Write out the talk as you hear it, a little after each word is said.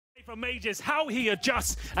From Mages, how he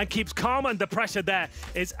adjusts and keeps calm under pressure there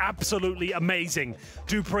is absolutely amazing.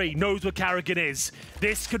 dupreeh knows what Karrigan is.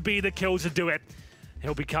 This could be the kill to do it.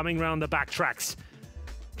 He'll be coming round the back tracks.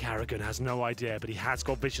 Karrigan has no idea, but he has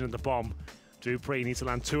got vision of the bomb. dupreeh needs to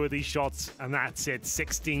land 2 of these shots, and that's it.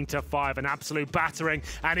 16-5, an absolute battering,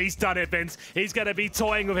 and he's done it, Vince. He's going to be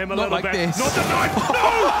toying with him a little bit. This. Not the knife! No!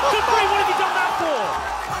 dupreeh, what have you done that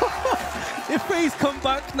for? FaZe come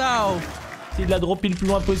back now. Essayer de la dropper le plus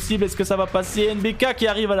loin possible, est-ce que ça va passer? NBK qui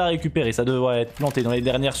arrive à la récupérer, ça devrait être planté dans les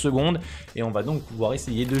dernières secondes. Et on va donc pouvoir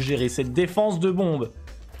essayer de gérer cette défense de bombe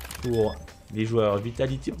pour les joueurs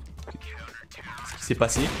Vitality. Ce qui s'est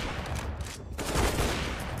passé.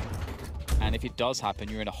 And if it does happen,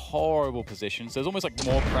 you're in a horrible position. So there's almost like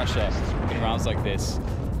more pressure in rounds like this.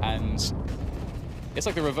 And it's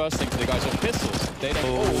like the reverse thing for the guys with pistols. They don't,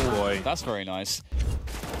 oh boy, that's very nice.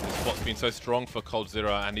 Spot's been so strong for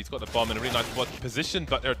coldzera, and he's got the bomb in a really nice position,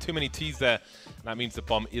 but there are too many T's there. And that means the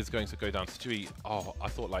bomb is going to go down. Stewie, oh, I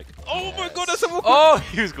thought like, oh my god, that's a oh,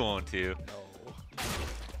 he was going to.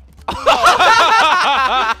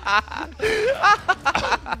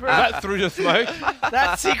 That through the smoke?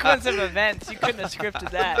 That sequence of events, you couldn't have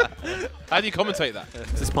scripted that. How do you commentate that?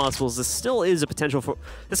 It's possible. This still is a potential for...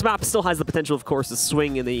 This map still has the potential, of course, to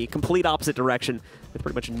swing in the complete opposite direction with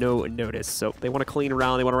pretty much no notice. So they want to clean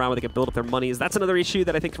around, they want to around where they can build up their monies. That's another issue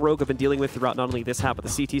that I think Rogue have been dealing with throughout not only this half, but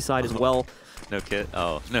the CT side as well. No kit.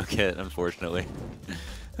 Oh, no kit, unfortunately.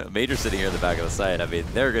 Major sitting here at the back of the site. I mean,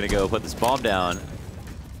 they're going to go put this bomb down.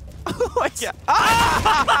 Oh my god.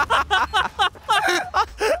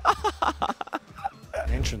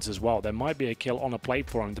 Entrance as well. There might be a kill on a plate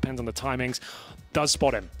for him. Depends on the timings. Does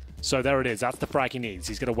spot him. So there it is. That's the frag he needs.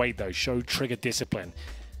 He's going to wait though. Show trigger discipline.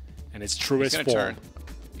 And it's truest form. Turn.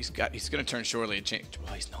 He's going to turn shortly and change.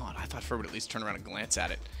 Well, he's not. I thought Fer would at least turn around and glance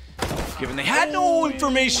at it. Given they had no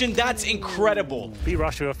information, that's incredible. B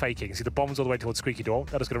rush who are faking. See the bombs all the way towards Squeaky Door.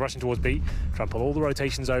 That is going to rush in towards B. Try and pull all the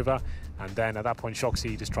rotations over. And then at that point,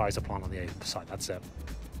 Shoxi just tries to plant on the A side. That's it.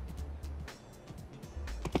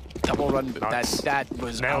 Double run. Nice. That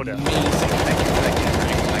was Nailed amazing. it. Thank you for that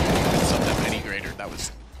game. Something any greater. That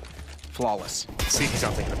was flawless. CT's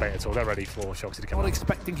not taking the bait at all. They're ready for Shoxi to come Not out.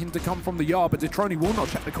 expecting him to come from the yard, but Detroni will not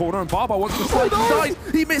check the corner, and Barbar wants to strike. He dies.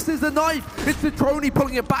 He misses the knife. It's Detroni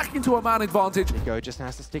pulling it back into a man advantage. Nico just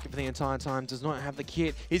has to stick it for the entire time, does not have the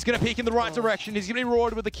kit. He's going to peek in the right direction. He's going to be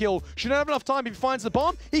rewarded with the kill. Shouldn't have enough time if he finds the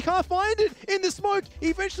bomb. He can't find it in the smoke. He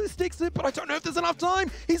eventually sticks it, but I don't know if there's enough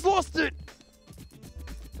time. He's lost it.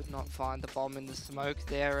 Could not find the bomb in the smoke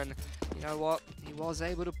there, and you know what? He was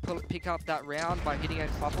able to pick up that round by hitting a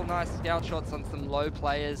couple nice scout shots on some low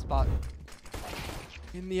players, but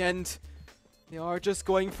In the end, they are just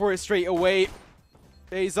going for it straight away.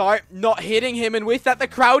 FaZe are not hitting him, and with that, the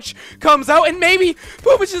crouch comes out, and maybe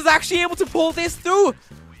Pubic is actually able to pull this through.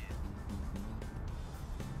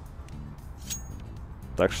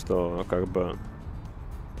 Так что, как бы,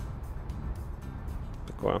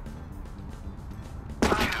 такое.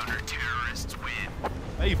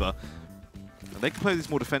 Ava, and they can play these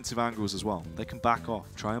more defensive angles as well. They can back off,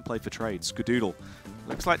 try and play for trade. Skadoodle.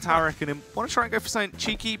 Looks like Tarek and him want to try and go for something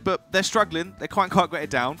cheeky, but they're struggling. They can't quite get it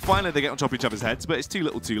down. Finally, they get on top of each other's heads, but it's too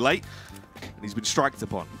little too late. And he's been striked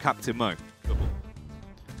upon. Captain Mo.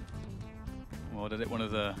 Well, one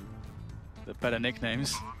of the better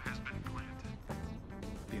nicknames.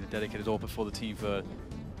 Being a dedicated AWP for the team for a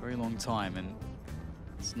very long time, and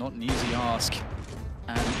it's not an easy ask.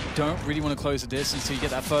 And you don't really want to close the distance until you get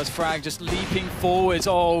that first frag, just leaping forwards.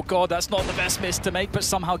 Oh god, that's not the best miss to make, but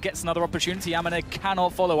somehow gets another opportunity. Amine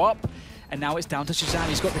cannot follow up. And now it's down to Shazam.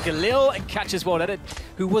 He's got the Galil and catches World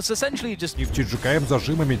who was essentially just... И в GKM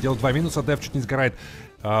зажимами делает 2 минуса, Дев чуть не сгорает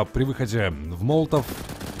при выходе в Молотов.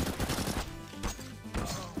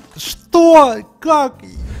 Что? Как?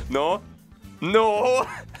 Но? Но?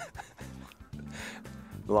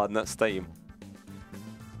 Ладно, стоим.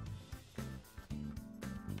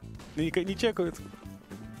 Не чекают.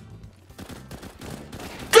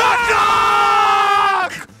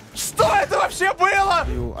 Как? Что это вообще было?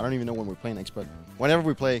 I don't even know when we play next, but whenever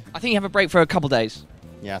we play... I think you have a break for a couple days.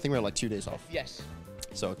 Yeah, I think we're like 2 days off. Yes.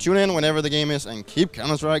 So tune in whenever the game is and keep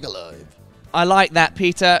Counter-Strike alive. I like that,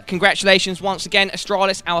 Peter. Congratulations once again,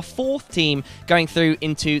 Astralis, our 4th team going through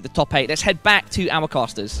into the top 8. Let's head back to our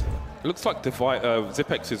casters. It looks like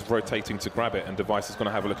Zipex is rotating to grab it, and Device is going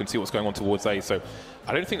to have a look and see what's going on towards A. So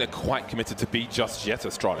I don't think they're quite committed to B just yet,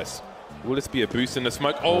 Astralis. Will this be a boost in the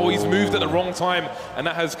smoke? Oh, he's moved at the wrong time, and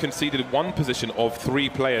that has conceded 1 position of 3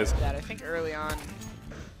 players. Yeah, I think early on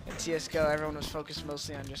in CSGO, everyone was focused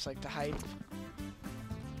mostly on just like the hype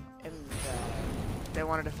and they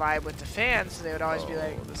wanted to vibe with the fans, so they would always be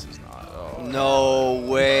like, "This is not." No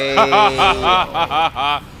way.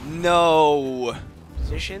 No.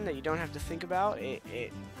 Position that you don't have to think about.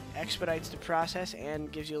 It expedites the process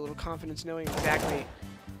and gives you a little confidence knowing exactly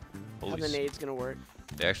how the nade's gonna work.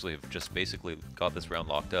 They actually have just basically got this round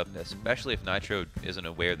locked up, especially if Nitro isn't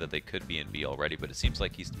aware that they could be in B already, but it seems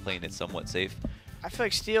like he's playing it somewhat safe. I feel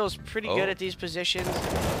like Steel's pretty good at these positions.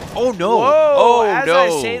 Oh no! Whoa! Oh As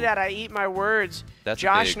no! I say that, I eat my words. That's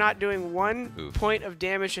Josh big. not doing 1 point of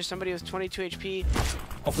damage to somebody with 22 HP.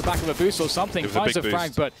 Off the back of a boost or something, finds a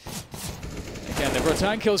frag, but again, the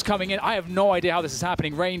return kill's coming in. I have no idea how this is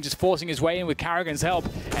happening. Rain just forcing his way in with Karrigan's help,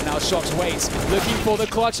 and now Shox waits, looking for the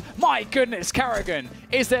clutch. My goodness, Karrigan,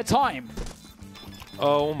 is there time?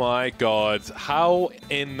 Oh my god. How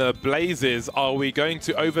in the blazes are we going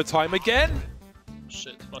to overtime again?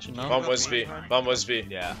 Shit, flashing now. Bomb was B. Bomb was B.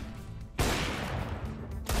 Yeah.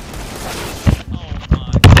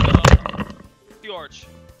 George.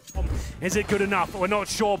 Is it good enough? We're not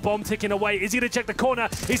sure. Bomb ticking away. Is he going to check the corner?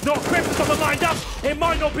 He's not. Crypt's got the lined up. It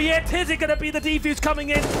might not be it. Is it going to be the defuse coming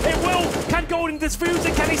in? It will. Can Golden defuse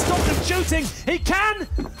it? Can he stop them shooting? He can,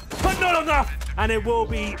 but not enough. And it will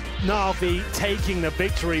be Na'Vi taking the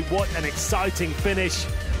victory. What an exciting finish.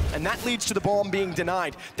 And that leads to the bomb being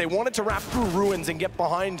denied. They wanted to wrap through ruins and get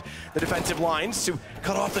behind the defensive lines to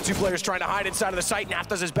cut off the two players trying to hide inside of the site. Naf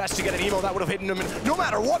does his best to get an emo. That would have hidden him no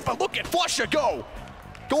matter what, but look at Flusha go!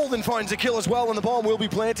 Golden finds a kill as well, and the bomb will be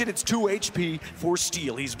planted. It's 2 HP for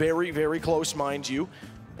Steel. He's very, very close, mind you.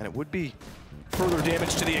 And it would be further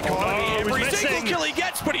damage to the economy. Every single kill he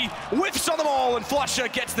gets, but he whiffs on them all, and Flusha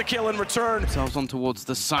gets the kill in return. Themselves on towards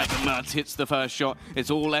the side, but Mertz hits the first shot. It's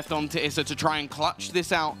all left on to Issa to try and clutch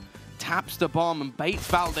this out. Taps the bomb and baits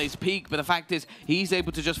Valde's peak, but the fact is he's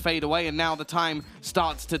able to just fade away, and now the time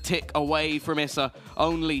starts to tick away from Issa.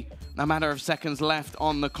 Only a matter of seconds left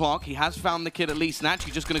on the clock. He has found the kid at least, and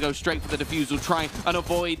actually just going to go straight for the defusal, try and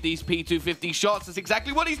avoid these P250 shots. That's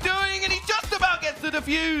exactly what he's doing, and he just about gets the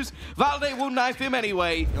defuse. Valde will knife him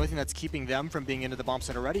anyway. The only thing that's keeping them from being into the bomb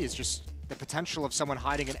site already is just the potential of someone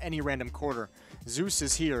hiding in any random corner. Zeus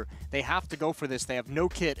is here. They have to go for this. They have no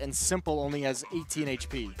kit, and Simple only has 18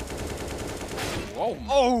 HP. Whoa.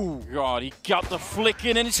 Oh, God, he got the flick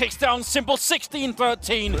in and he takes down Simple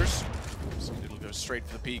 16-13. It'll go straight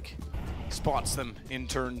for the peak. Spots them in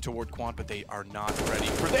turn toward Quant, but they are not ready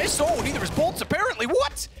for this. Oh, neither is Bolts apparently.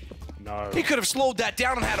 What? No. He could have slowed that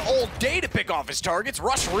down and had all day to pick off his targets.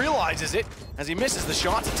 Rush realizes it as he misses the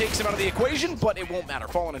shots. It takes him out of the equation, but it won't matter.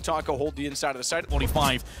 Fallen and Taco hold the inside of the site.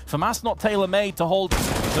 45. FAMAS not tailor-made to hold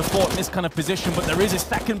the fort in this kind of position, but there is a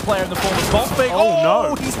second player in the form of Bombay. Oh,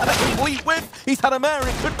 no. He's had a complete whiff. He's had a mare.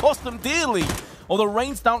 It could cost them dearly. Although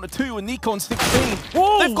Rain's down to 2 and Nico on 16.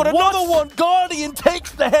 Whoa, they've got another one. Guardian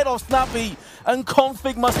takes the head off Snappy, and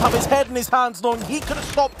Config must have his head in his hands knowing he could have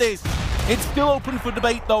stopped this. It's still open for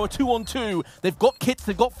debate though, a 2-on-2. They've got kits,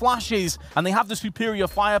 they've got flashes, and they have the superior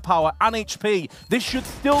firepower and HP. This should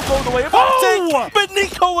still go the way of Optic, but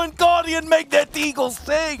Nico and Guardian make their deagles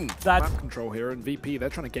sing. That's map control here, and VP, they're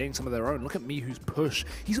trying to gain some of their own. Look at Mihu's push.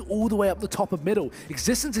 He's all the way up the top of middle.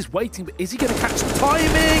 Existence is waiting, but is he going to catch the timing?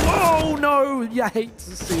 Oh no, you hate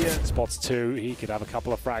to see it. Spots 2, he could have a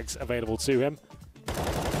couple of frags available to him.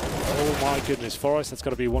 Oh my goodness, Forrest, that's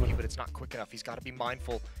got to be one of... But it's not quick enough. He's got to be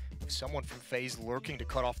mindful of someone from FaZe lurking to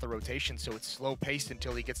cut off the rotation, so it's slow-paced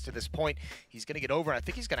until he gets to this point. He's going to get over, and I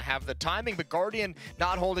think he's going to have the timing, but Guardian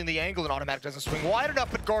not holding the angle, and Automatic doesn't swing wide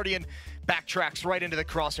enough, but Guardian backtracks right into the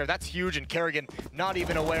crosshair. That's huge, and Karrigan not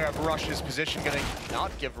even aware of Rush's position, going to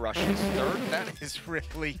not give Rush his third. That is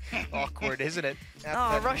really awkward, isn't it?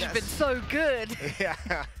 Rush has been so good. Yeah.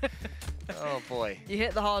 Oh boy. You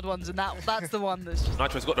hit the hard ones, and that's the one that's just...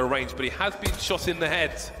 Nitro's got the range, but he has been shot in the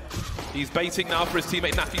head. He's baiting now for his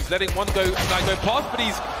teammate Naf. He's letting one guy go past, but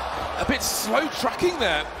he's a bit slow tracking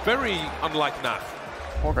there. Very unlike Naf.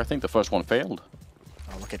 I think the first one failed.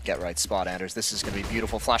 Oh, look at Get Right's spot, Anders. This is going to be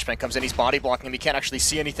beautiful. Flashbang comes in. He's body blocking him. He can't actually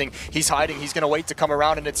see anything. He's hiding. He's going to wait to come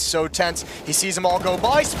around, and it's so tense. He sees them all go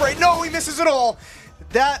by. Spray. No, he misses it all.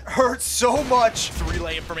 That hurts so much.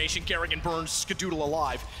 Relay information. Karrigan burns Skadoodle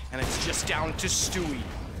alive, and it's just down to Stewie.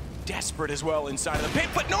 Desperate as well inside of the pit,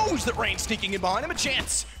 but knows that Rain's sneaking in behind him. A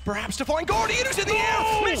chance, perhaps, to find Guardian, who's in the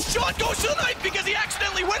air. Missed shot goes to the knife because he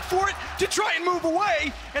accidentally went for it to try and move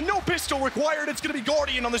away, and no pistol required. It's going to be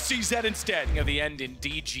Guardian on the CZ instead. Of the end in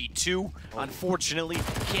DG2. Unfortunately,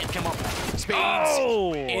 can't come up with spades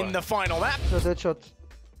in the final map. Headshot.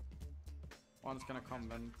 One's gonna come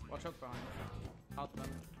then. Watch out behind. Out then.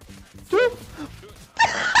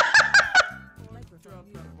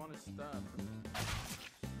 One is stabbed.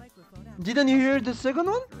 Didn't you hear the second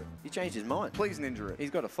one? He changed his mind. Please ninja it.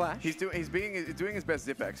 He's got a flash. He's doing his best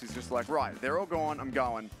Zipex. He's just like, right, they're all gone, I'm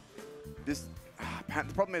going. This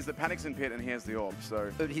the problem is that Panic's in pit and he has the orb, so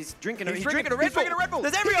he's drinking a Red Bull.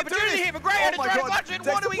 There's every opportunity here for Greyhound to try and clutch it.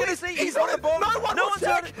 What are we going to see? He's on the ball. No one's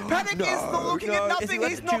check. Panic is looking at nothing.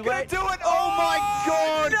 He's not going to do it. Oh my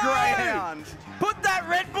God, Greyhound! Put that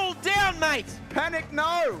Red Bull down, mate. Panic,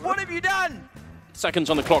 no. What have you done? Seconds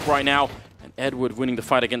on the clock right now. And Edward winning the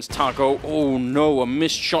fight against Taco. Oh no, a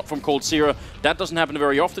missed shot from Coldzera. That doesn't happen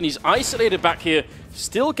very often. He's isolated back here.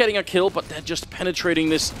 Still getting a kill, but they're just penetrating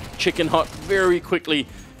this chicken hut very quickly.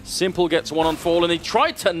 Simple gets one on Fall, and they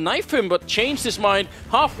tried to knife him, but changed his mind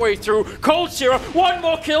halfway through. Coldzera, one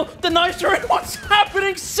more kill. The knifes are in. What's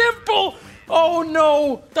happening? Simple! Oh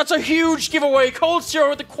no, that's a huge giveaway. Coldzera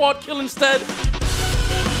with the quad kill instead.